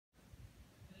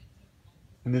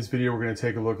In this video, we're going to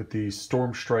take a look at the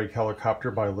Storm Strike helicopter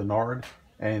by LANARD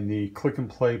and the Click and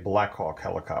Play Blackhawk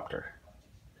helicopter.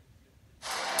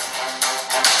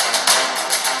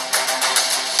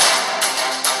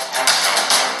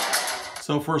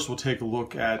 So first we'll take a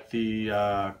look at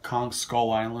the Kong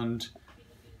Skull Island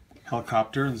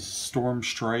helicopter. This is Storm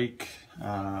Strike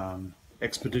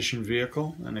expedition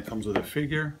vehicle, and it comes with a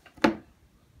figure.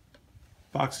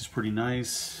 Box is pretty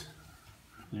nice.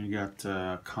 You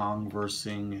got Kong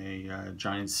versing a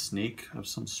giant snake of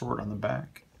some sort on the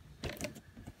back.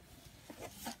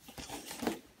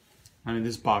 I mean,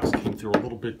 this box came through a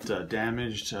little bit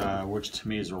damaged, which to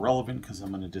me is irrelevant because I'm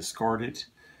going to discard it.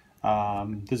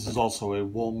 This is also a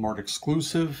Walmart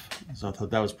exclusive, so I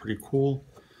thought that was pretty cool.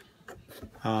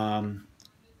 I'm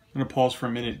going to pause for a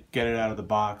minute, get it out of the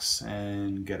box,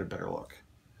 and get a better look.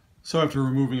 So after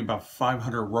removing about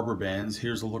 500 rubber bands,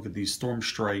 here's a look at the Storm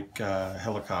Strike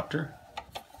helicopter.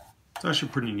 It's actually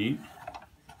pretty neat.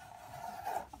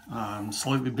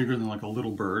 Slightly bigger than like a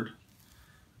little bird.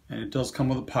 And it does come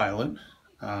with a pilot.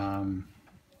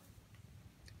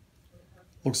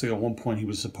 Looks like at one point he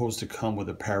was supposed to come with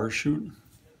a parachute,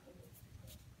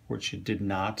 which it did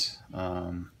not.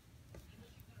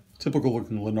 Typical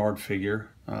looking LANARD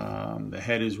figure. The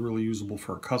head is really usable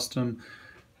for a custom.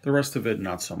 The rest of it,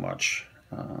 not so much.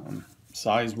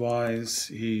 Size-wise,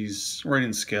 he's right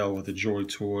in scale with a Joy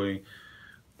Toy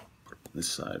this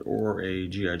side or a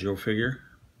G.I. Joe figure.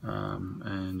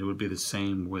 And it would be the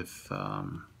same with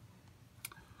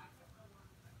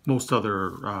most other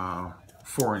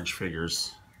 4-inch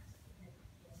figures.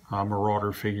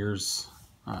 Marauder figures,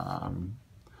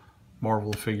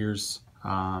 Marvel figures.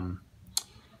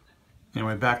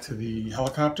 Anyway, back to the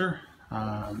helicopter.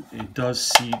 It does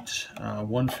seat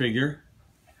one figure,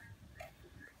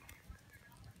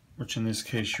 which in this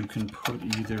case you can put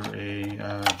either a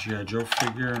G.I. Joe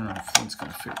figure, and I think it's going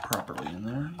to fit properly in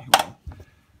there,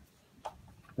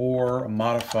 or a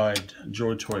modified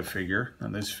Joy Toy figure.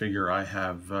 And this figure I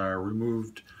have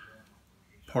removed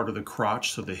part of the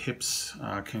crotch so the hips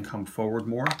can come forward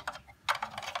more.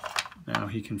 Now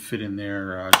he can fit in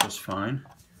there just fine.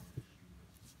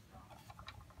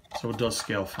 So it does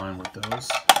scale fine with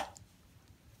those.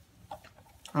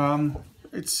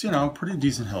 It's, a pretty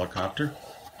decent helicopter.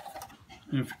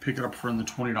 And if you pick it up for in the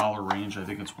 $20 range, I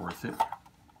think it's worth it.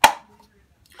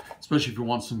 Especially if you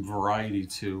want some variety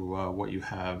to what you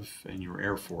have in your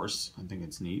Air Force. I think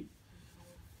it's neat.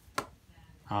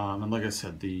 And like I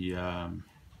said, the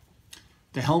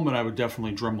helmet I would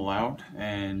definitely Dremel out,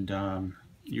 and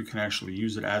you can actually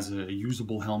use it as a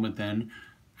usable helmet then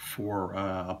for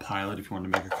a pilot if you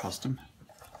want to make a custom.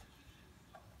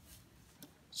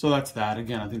 So that's that.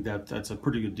 Again, I think that's a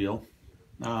pretty good deal.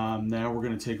 Now we're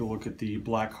going to take a look at the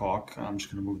Blackhawk. I'm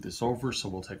just going to move this over, so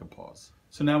we'll take a pause.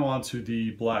 So now on to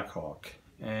the Blackhawk,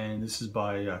 and this is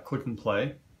by Click and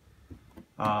Play.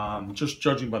 Just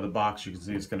judging by the box, you can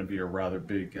see it's going to be a rather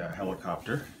big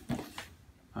helicopter.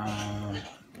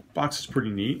 Box is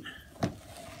pretty neat.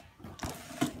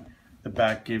 The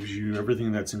back gives you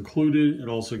everything that's included. It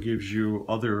also gives you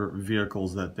other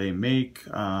vehicles that they make.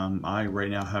 I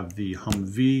right now have the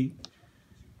Humvee,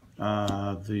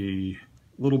 the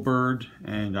Little Bird,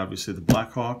 and obviously the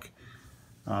Blackhawk.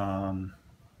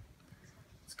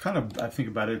 It's kind of, I think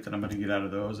about it, that I'm going to get out of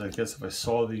those. I guess if I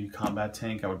saw the combat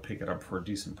tank, I would pick it up for a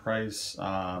decent price.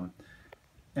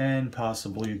 And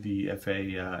possibly the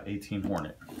FA-18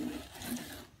 Hornet.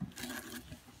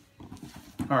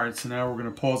 Alright, so now we're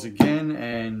going to pause again,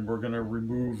 and we're going to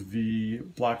remove the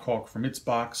Blackhawk from its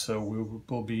box, so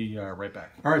we'll be right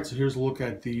back. Alright, so here's a look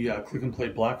at the Click and Play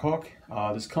Blackhawk.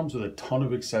 This comes with a ton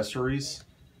of accessories.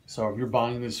 So if you're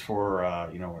buying this for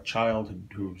a child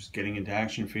who's getting into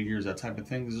action figures, that type of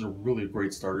thing, this is a really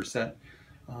great starter set.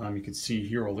 You can see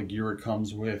here all the gear it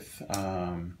comes with.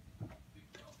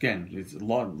 Again, it's a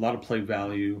lot of play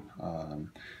value.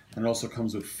 And it also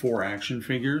comes with 4 action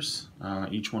figures.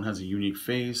 Each one has a unique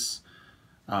face.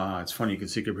 It's funny, you can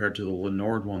see compared to the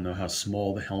LANARD one, though, how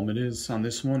small the helmet is on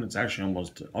this one. It's actually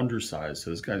almost undersized. So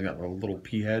this guy's got a little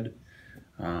pea head.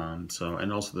 And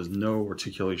also there's no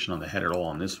articulation on the head at all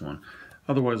on this one.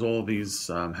 Otherwise, all of these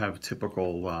have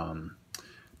typical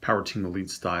Power Team Elite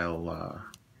style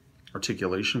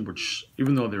articulation, which,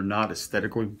 even though they're not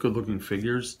aesthetically good-looking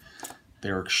figures,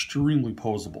 they're extremely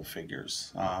posable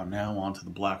figures. Now onto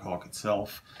the Blackhawk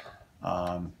itself.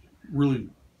 Really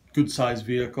good size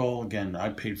vehicle. Again, I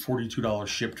paid $42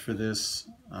 shipped for this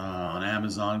on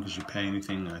Amazon, because you pay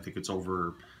anything, I think it's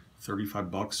over 35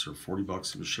 bucks or 40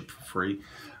 bucks. It was shipped for free.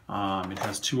 It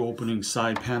has 2 opening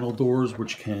side panel doors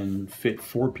which can fit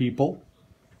 4 people.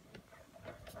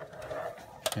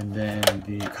 And then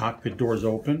the cockpit doors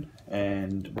open,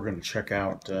 and we're going to check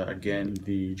out again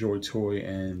the Joy Toy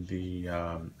and the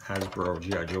Hasbro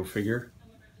G.I. Joe figure.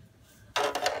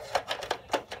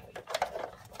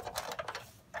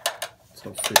 So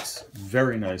it fits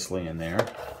very nicely in there.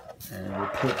 And we'll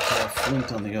put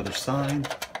Flint on the other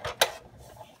side.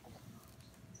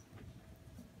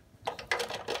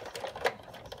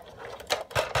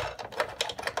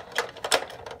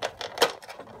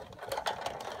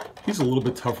 He's a little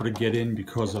bit tougher to get in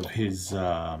because of his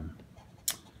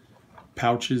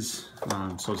pouches,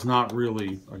 so it's not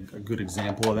really a good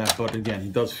example of that, but again, he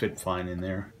does fit fine in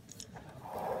there.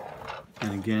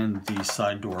 And again, the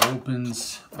side door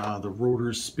opens, the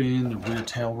rotors spin, the rear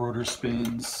tail rotor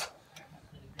spins.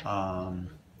 And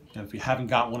if you haven't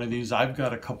got one of these, I've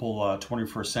got a couple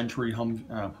 21st century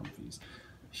Humvees,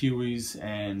 Hueys,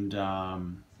 and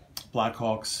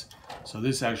Blackhawks, so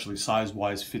this actually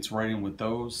size-wise fits right in with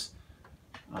those.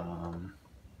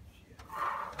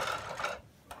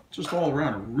 Just all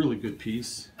around a really good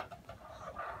piece.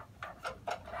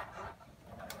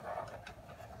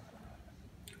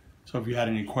 So if you had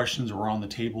any questions or on the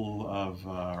table of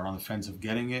or on the fence of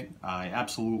getting it, I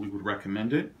absolutely would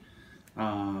recommend it.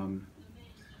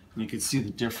 You can see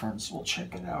the difference. We'll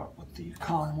check it out with the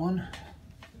Con one.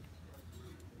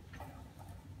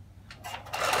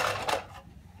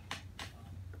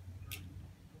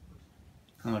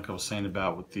 And like I was saying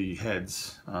about with the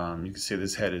heads, you can see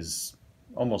this head is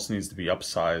almost needs to be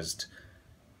upsized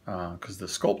because the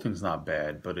sculpting's not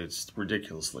bad, but it's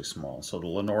ridiculously small. So the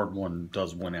LANARD one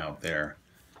does win out there.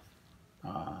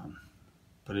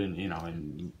 But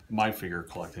in my figure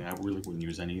collecting, I really wouldn't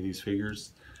use any of these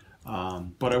figures.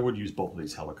 But I would use both of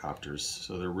these helicopters,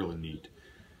 so they're really neat.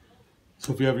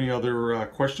 So if you have any other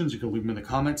questions, you can leave them in the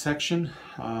comment section.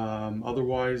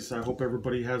 Otherwise, I hope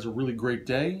everybody has a really great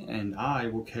day, and I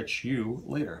will catch you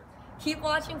later. Keep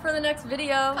watching for the next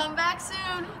video. Come back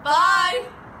soon. Bye.